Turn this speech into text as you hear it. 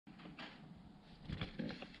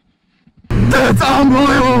That's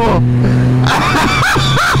unbelievable!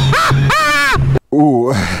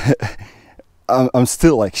 Ooh, I'm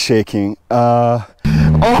still like shaking. Oh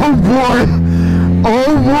boy!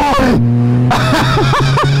 Oh boy!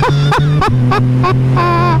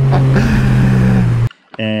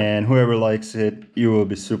 And whoever likes it, you will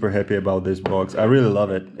be super happy about this box. I really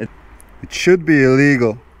love it. It should be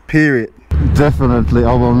illegal, period. Definitely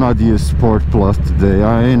I will not use Sport Plus today.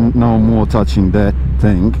 I ain't no more touching that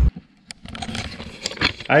thing.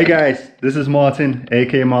 Hi guys, this is Martin,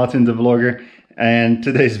 aka Martin the Vlogger, and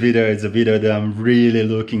today's video is a video that I'm really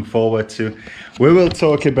looking forward to. We will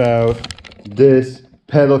talk about this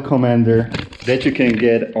Pedal Commnader that you can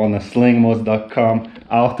get on a slingmods.com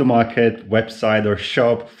aftermarket website or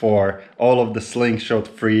shop for all of the Slingshot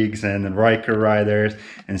freaks and Ryker riders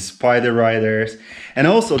and Spyder riders. And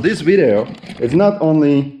also this video is not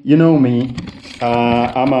only, you know me,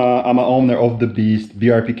 I'm a owner of the beast,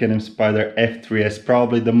 BRP Can Am Spyder F3S,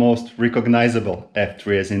 probably the most recognizable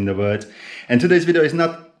F3S in the world. And today's video is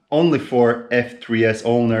not only for F3S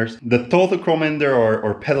owners. The Throttle Commnader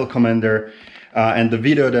or Pedal Commnader and the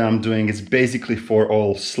video that I'm doing is basically for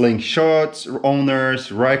all Slingshot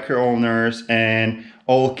owners, Ryker owners, and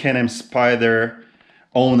all Can Am Spyder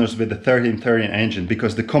owners with the 1313 engine,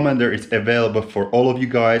 because the Commnader is available for all of you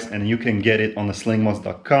guys and you can get it on the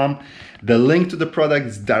slingmods.com. The link to the product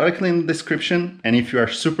is directly in the description, and if you are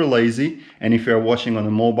super lazy and if you are watching on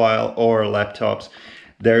a mobile or laptops,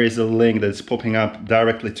 there is a link that's popping up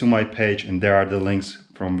directly to my page, and there are the links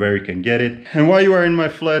from where you can get it. And why you are in my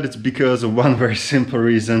flat, it's because of one very simple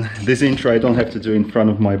reason. This intro I don't have to do in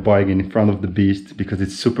front of my bike, in front of the beast, because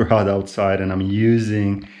it's super hot outside and I'm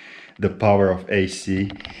using the power of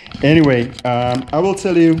AC. Anyway, I will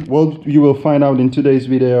tell you what you will find out in today's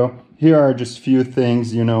video. Here are just few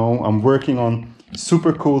things, you know. I'm working on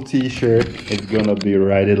super cool t-shirt. It's gonna be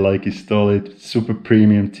Ride It Like You Stole It, super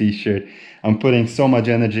premium t-shirt. I'm putting so much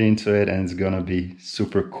energy into it and it's gonna be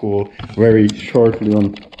super cool very shortly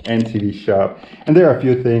on MTV shop. And there are a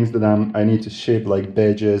few things that I need to ship, like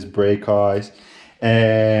badges, brake eyes,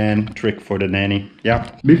 and trick for the nanny. Yeah.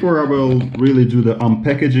 Before I will really do the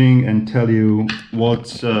unpackaging and tell you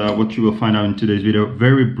what you will find out in today's video,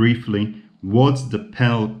 very briefly, what's the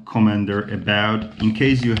Pedal Commnader about, in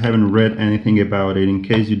case you haven't read anything about it, in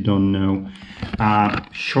case you don't know.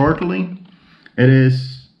 Shortly, it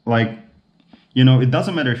is like, you know, it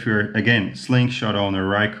doesn't matter if you're, again, Slingshot owner,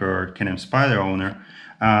 Ryker, or Can Am Spyder owner,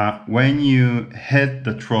 when you hit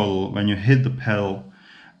the throttle, when you hit the pedal,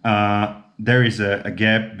 there is a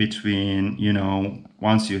gap between, you know,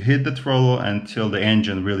 once you hit the throttle until the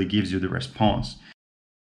engine really gives you the response.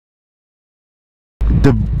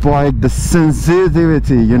 The bike, the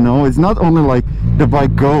sensitivity, you know, it's not only like the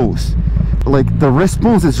bike goes, like the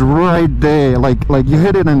response is right there, like you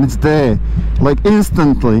hit it and it's there, like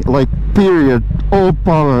instantly, like period, all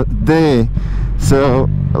power there. So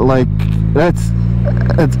like that's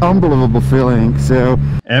unbelievable feeling. So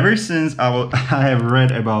ever since I have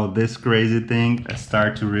read about this crazy thing, I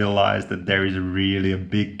start to realize that there is really a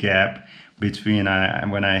big gap between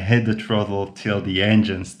when I hit the throttle till the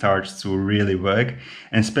engine starts to really work.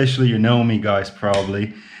 And especially, you know me guys,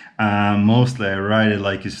 probably mostly I ride it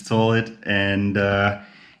like you stole it, and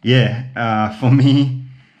yeah, for me,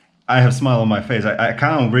 I have a smile on my face. I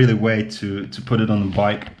can't really wait to put it on the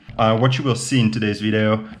bike. What you will see in today's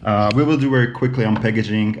video, we will do very quickly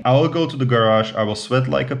unpackaging. I will go to the garage, I will sweat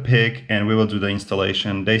like a pig, and we will do the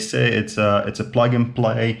installation. They say it's a plug and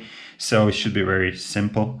play, so it should be very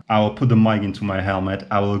simple. I will put the mic into my helmet.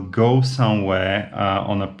 I will go somewhere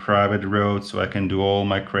on a private road so I can do all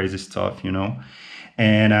my crazy stuff, you know.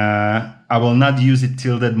 And I will not use it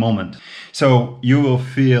till that moment. So you will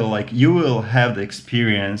feel like you will have the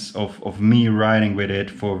experience of me riding with it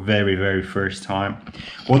for very first time.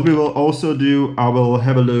 What we will also do, I will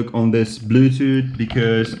have a look on this Bluetooth,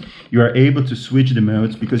 because you are able to switch the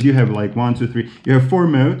modes, because you have like 1, 2, 3, you have 4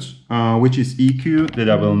 modes, which is EQ, that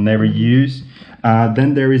I will never use.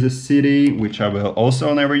 Then there is a city, which I will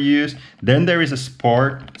also never use. Then there is a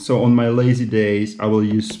sport, so on my lazy days I will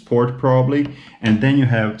use sport probably. And then you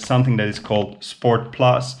have something that is called Sport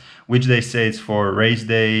Plus, which they say it's for race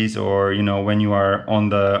days, or you know, when you are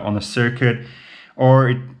on a circuit,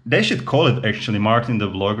 or they should call it actually Martin the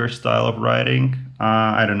Vlogger style of riding.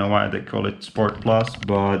 I don't know why they call it Sport Plus,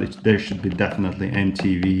 but there should be definitely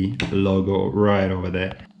MTV logo right over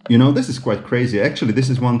there. You know, this is quite crazy. Actually, this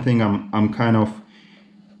is one thing I'm kind of,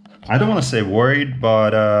 I don't want to say worried,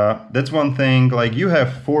 but that's one thing. Like, you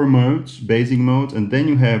have 4 modes, basic modes, and then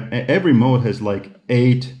you have, every mode has like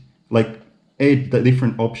 8 8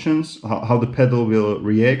 different options how the pedal will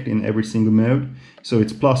react in every single mode. So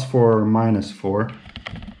it's +4 or -4.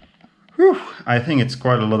 Whew, I think it's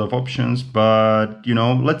quite a lot of options, but you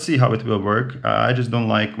know, let's see how it will work. I just don't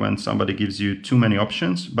like when somebody gives you too many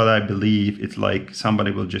options, but I believe it's like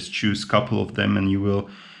somebody will just choose a couple of them and you will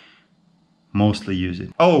mostly use it.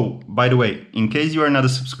 Oh, by the way, in case you are not a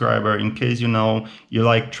subscriber, in case you know you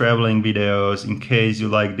like traveling videos, in case you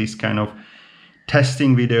like this kind of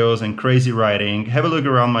testing videos and crazy riding, have a look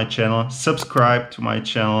around my channel, subscribe to my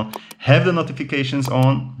channel, have the notifications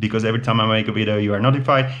on, because every time I make a video you are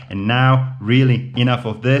notified. And now, really, enough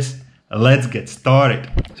of this, let's get started.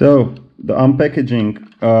 So, the unpackaging,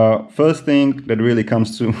 first thing that really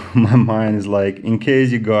comes to my mind is like, in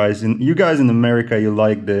case you guys in America, you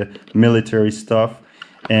like the military stuff,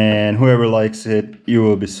 and whoever likes it, you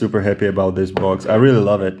will be super happy about this box. I really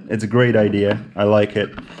love it. It's a great idea. I like it.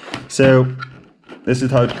 So, this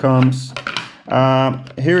is how it comes.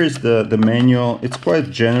 Here is the manual. It's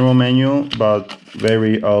quite general manual, but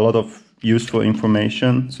a lot of useful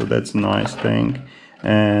information. So that's a nice thing.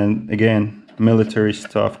 And again, military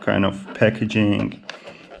stuff kind of packaging.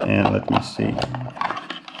 And let me see.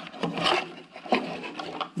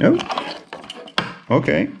 Oh,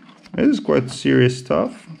 okay. This is quite serious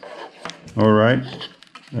stuff. All right.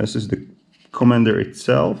 This is the Commnader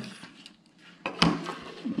itself.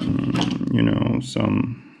 You know,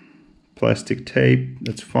 some plastic tape,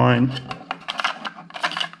 that's fine.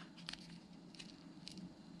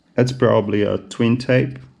 That's probably a twin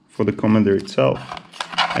tape for the Commnader itself.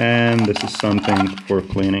 And this is something for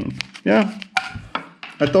cleaning. Yeah,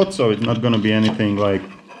 I thought so. It's not gonna be anything like...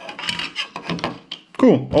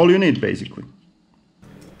 Cool, all you need basically.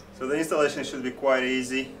 So the installation should be quite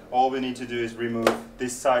easy. All we need to do is remove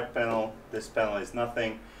this side panel. This panel is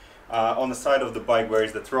nothing. On the side of the bike, where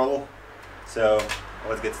is the throttle? So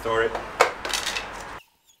let's get started.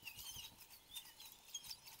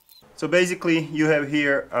 So basically you have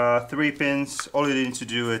here 3 pins. All you need to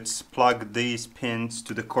do is plug these pins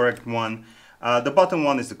to the correct one. The bottom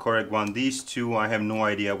one is the correct one. These 2, I have no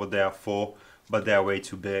idea what they are for, but they are way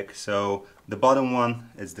too big. So the bottom one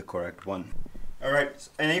is the correct one. Alright,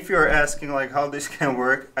 and if you're asking like how this can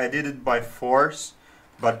work, I did it by force,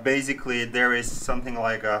 but basically there is something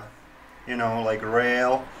like a, you know, like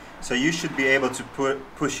rail. So you should be able to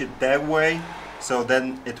push it that way, so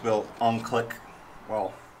then it will unclick.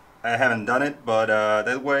 Well, I haven't done it, but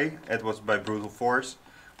that way it was by brutal force,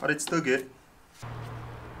 but it's still good.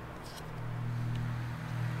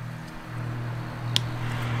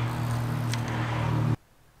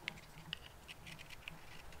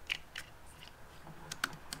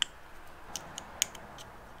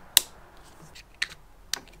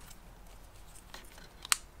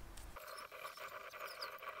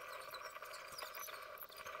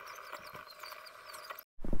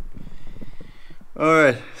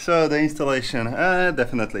 Alright, so the installation,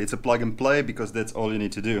 definitely it's a plug and play, because that's all you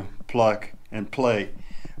need to do, plug and play.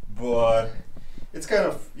 But it's kind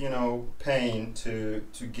of, you know, pain to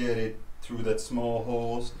get it through that small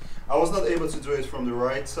holes. I was not able to do it from the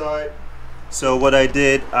right side, so what I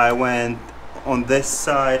did, I went on this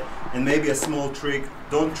side, and maybe a small trick,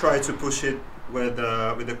 don't try to push it with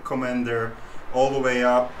the Commnader all the way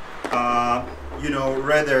up. You know,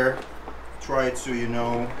 rather try to, you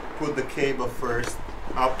know, put the cable first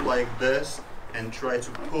up like this and try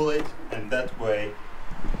to pull it, and that way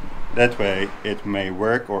it may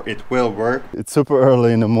work, or it will work. It's super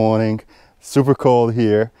early in the morning, super cold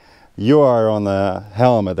here. You are on a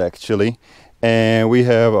helmet actually, and we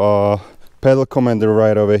have a Pedal Commnader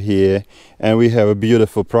right over here, and we have a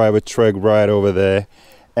beautiful private track right over there.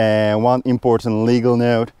 And one important legal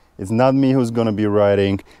note, it's not me who's gonna be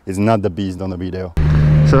riding, it's not the beast on the video.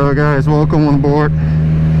 So guys, welcome on board.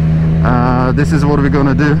 This is what we're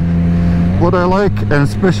gonna do. What I like, and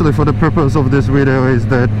especially for the purpose of this video, is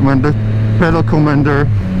that when the Pedal Commnader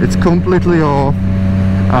it's completely off,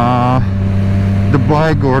 the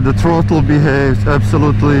bike or the throttle behaves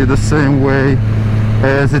absolutely the same way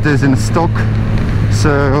as it is in stock.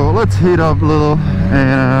 So let's heat up a little,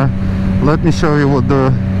 and let me show you what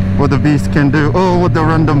the beast can do, or what the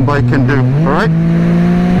random bike can do. All right,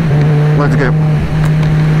 let's go.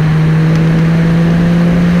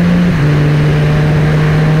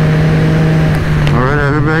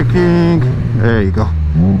 Braking, there you go.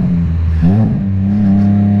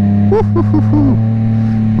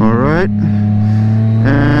 All right,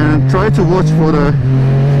 and try to watch for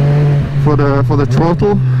the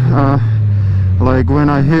throttle, like when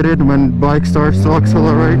I hit it, when bike starts to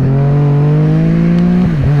accelerate.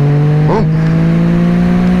 Boom.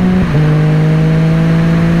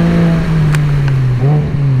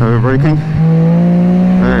 Braking.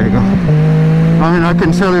 I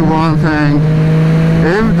can tell you one thing,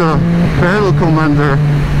 if the Pedal Commnader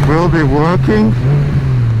will be working,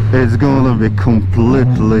 it's gonna be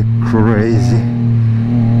completely crazy.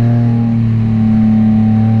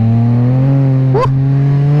 Woo.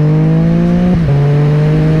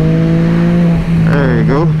 There you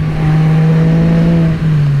go.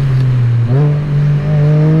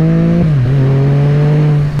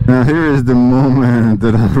 Now here is the moment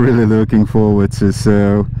that I'm really looking forward to,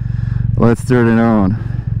 so let's turn it on.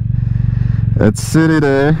 It's city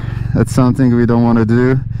there, that's something we don't want to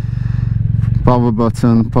do. Power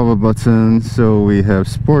button, so we have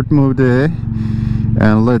sport mode there,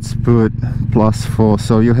 and let's put +4,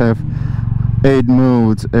 so you have 8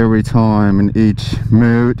 modes every time in each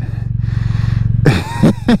mode.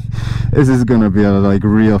 This is gonna be a like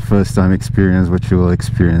real first time experience, what you will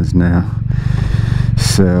experience now.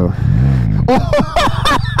 So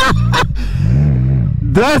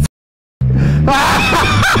that's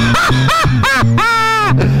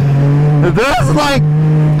that's like,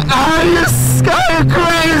 are you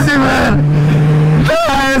crazy, man?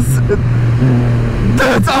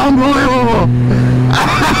 That's unbelievable.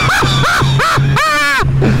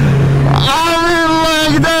 I mean,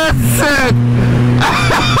 like, that's sick.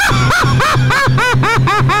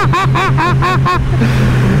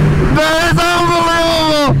 That is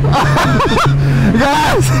unbelievable.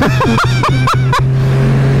 Guys,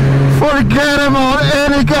 forget about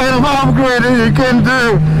any kind of upgrade that you can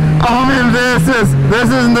do. I mean, this is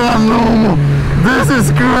not normal. This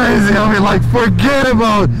is crazy. I mean, like, forget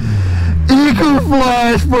about Eco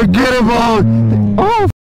Flash, forget about, oh,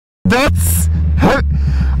 that's,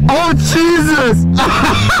 oh Jesus.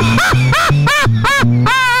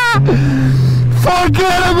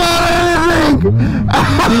 Forget about anything.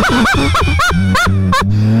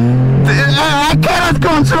 I cannot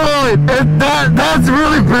control it. That's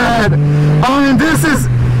really bad. I mean, this is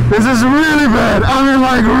really bad. I mean,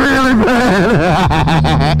 like, really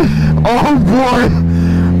bad. Oh boy.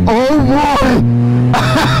 Oh boy.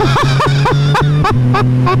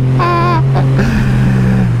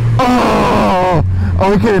 Oh.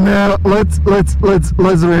 Okay, now let's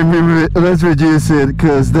reduce it,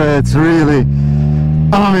 because that's really,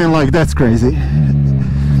 I mean, like, that's crazy.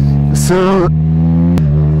 So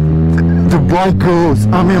the bike goes,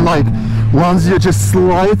 I mean, like, once you just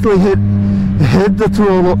slightly hit the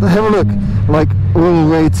throttle, have a look, like, we'll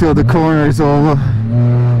wait till the corner is over.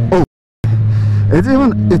 Oh,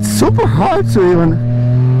 it's super hard to even,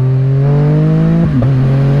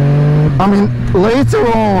 I mean, later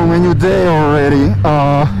on when you're there already,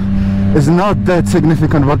 it's not that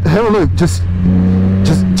significant, but have a look, just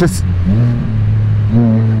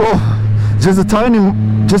a tiny,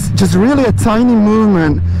 just really a tiny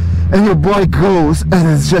movement, and your bike goes, and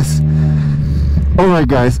it's just, all right,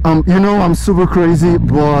 guys, you know, I'm super crazy,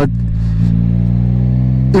 but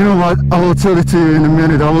you know what, I will tell it to you in a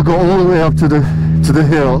minute. I will go all the way up to the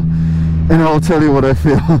hill, and I'll tell you what I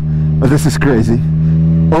feel. But this is crazy.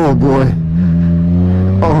 Oh boy.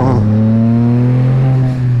 Oh.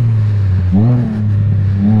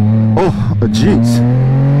 Oh, jeez.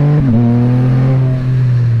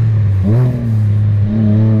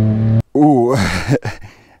 Ooh.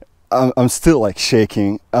 I'm still like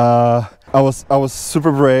shaking. I was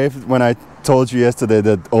super brave when I told you yesterday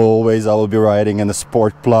that always I will be riding in a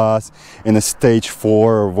Sport Plus, in a Stage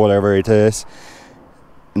 4 or whatever it is.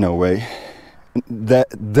 No way.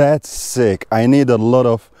 That's sick. I need a lot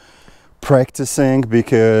of practicing,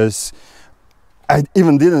 because I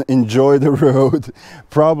even didn't enjoy the road.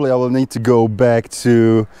 Probably I will need to go back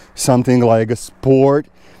to something like a Sport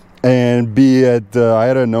and be at,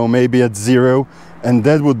 I don't know, maybe at 0. And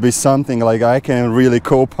that would be something like I can really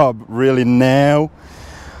cope up really now.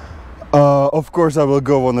 Of course I will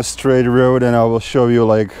go on a straight road and I will show you,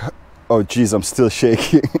 like, oh geez, I'm still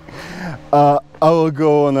shaking. I will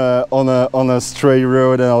go on a straight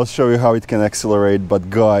road and I'll show you how it can accelerate. But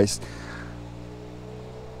guys,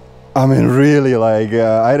 I mean, really, like,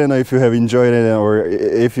 I don't know if you have enjoyed it or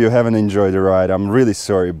if you haven't enjoyed the ride. I'm really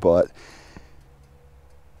sorry, but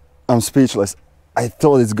I'm speechless. I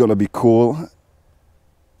thought it's gonna be cool,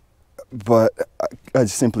 but I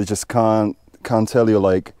simply just can't tell you,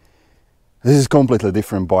 like, this is completely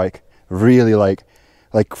different bike. Really, like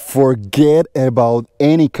forget about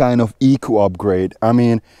any kind of eco upgrade. I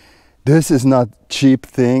mean, this is not cheap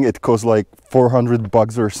thing. It costs like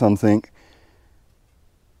 $400 or something.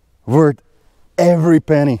 Worth every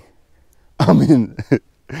penny. I mean,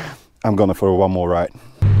 I'm gonna for one more ride.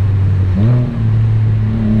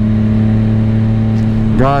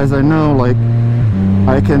 Guys, I know, like,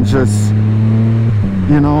 I can just,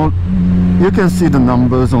 you know, you can see the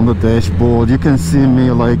numbers on the dashboard, you can see me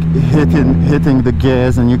like hitting the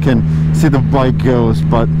gas, and you can see the bike goes.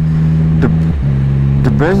 But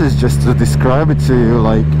the best is just to describe it to you,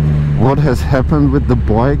 like what has happened with the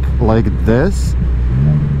bike, like this,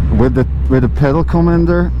 with the Pedal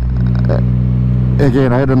Commnader.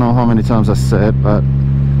 Again, I don't know how many times I said, but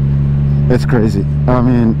it's crazy. I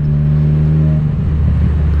mean,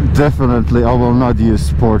 definitely I will not use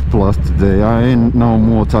Sport Plus today. I ain't no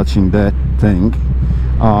more touching that thing.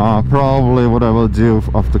 Probably what I will do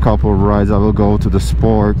after a couple of rides, I will go to the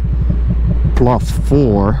Sport Plus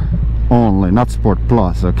 4 only, not Sport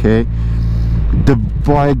Plus, okay? The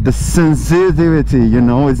bike, the sensitivity, you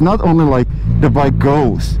know, it's not only like the bike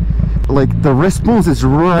goes, like the response is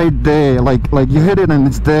right there, like you hit it and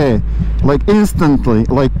it's there, like instantly,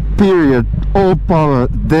 like period, all power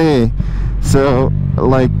there. So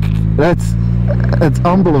like that's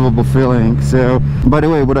unbelievable feeling. So by the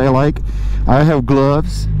way, what I like, I have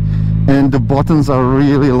gloves, and the buttons are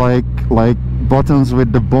really like buttons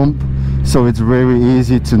with the bump, so it's very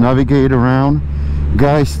easy to navigate around.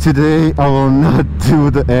 Guys, today I will not do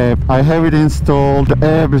the app. I have it installed. The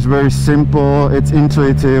app is very simple, it's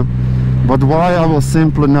intuitive. But why I will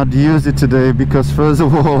simply not use it today? Because first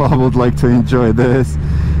of all, I would like to enjoy this,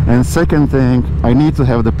 and second thing, I need to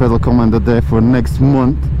have the Pedal Commnader there for next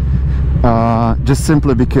month, just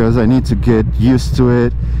simply because I need to get used to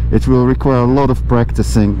it. It will require a lot of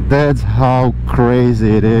practicing. That's how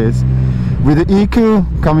crazy it is. With the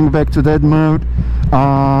EQ, coming back to that mode,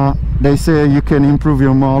 they say you can improve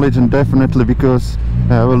your mileage, and definitely, because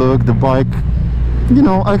have a look, the bike, you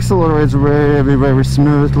know, accelerates very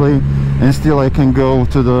smoothly, and still I can go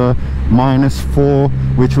to the -4,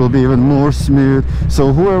 which will be even more smooth.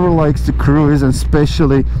 So whoever likes to cruise, and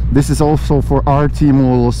especially this is also for RT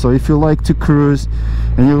models, so if you like to cruise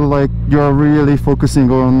and you're really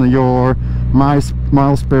focusing on your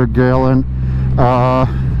miles per gallon,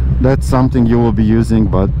 that's something you will be using.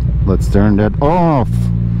 But let's turn that off.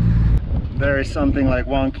 There is something like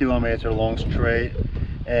 1 kilometer long straight,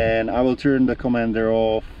 and I will turn the Commnader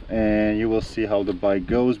off, and you will see how the bike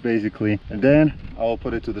goes basically. And then I will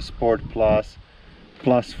put it to the Sport Plus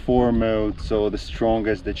 +4 mode, so the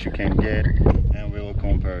strongest that you can get, and we will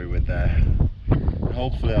compare it with that. And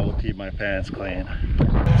hopefully I will keep my pants clean.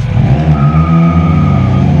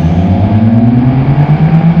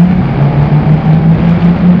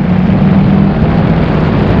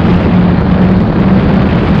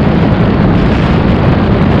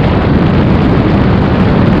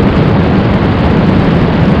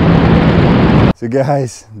 So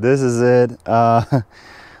guys, this is it.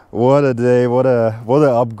 What a day, what an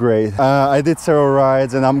upgrade. I did several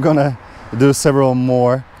rides, and I'm gonna do several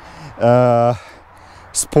more.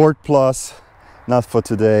 Sport Plus, not for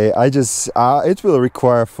today. I just it will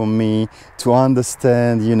require for me to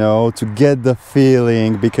understand, you know, to get the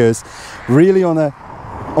feeling, because really on a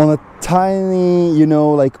tiny, you know,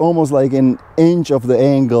 like almost like an inch of the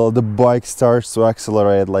angle, the bike starts to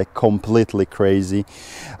accelerate like completely crazy.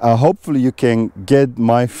 Hopefully you can get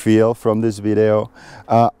my feel from this video.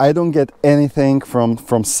 I don't get anything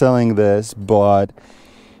from selling this, but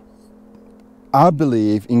I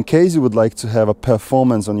believe in case you would like to have a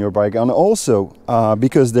performance on your bike, and also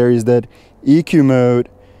because there is that EQ mode,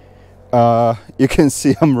 you can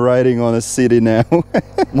see I'm riding on a city now.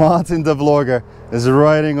 Martin the vlogger is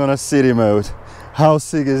riding on a city mode. How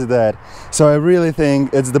sick is that? So I really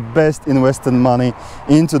think it's the best invested money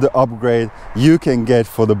into the upgrade you can get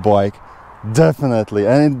for the bike. Definitely.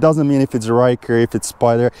 And it doesn't mean if it's Ryker, if it's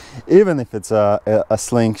Spyder, even if it's a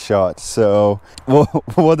Slingshot. So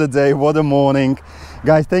what a day, what a morning.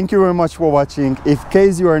 Guys, thank you very much for watching. In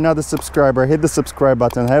case you are not a subscriber, hit the subscribe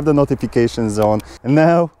button, have the notifications on. And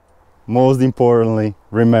now, most importantly,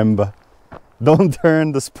 remember, don't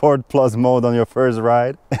turn the Sport Plus mode on your first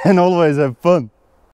ride, and always have fun.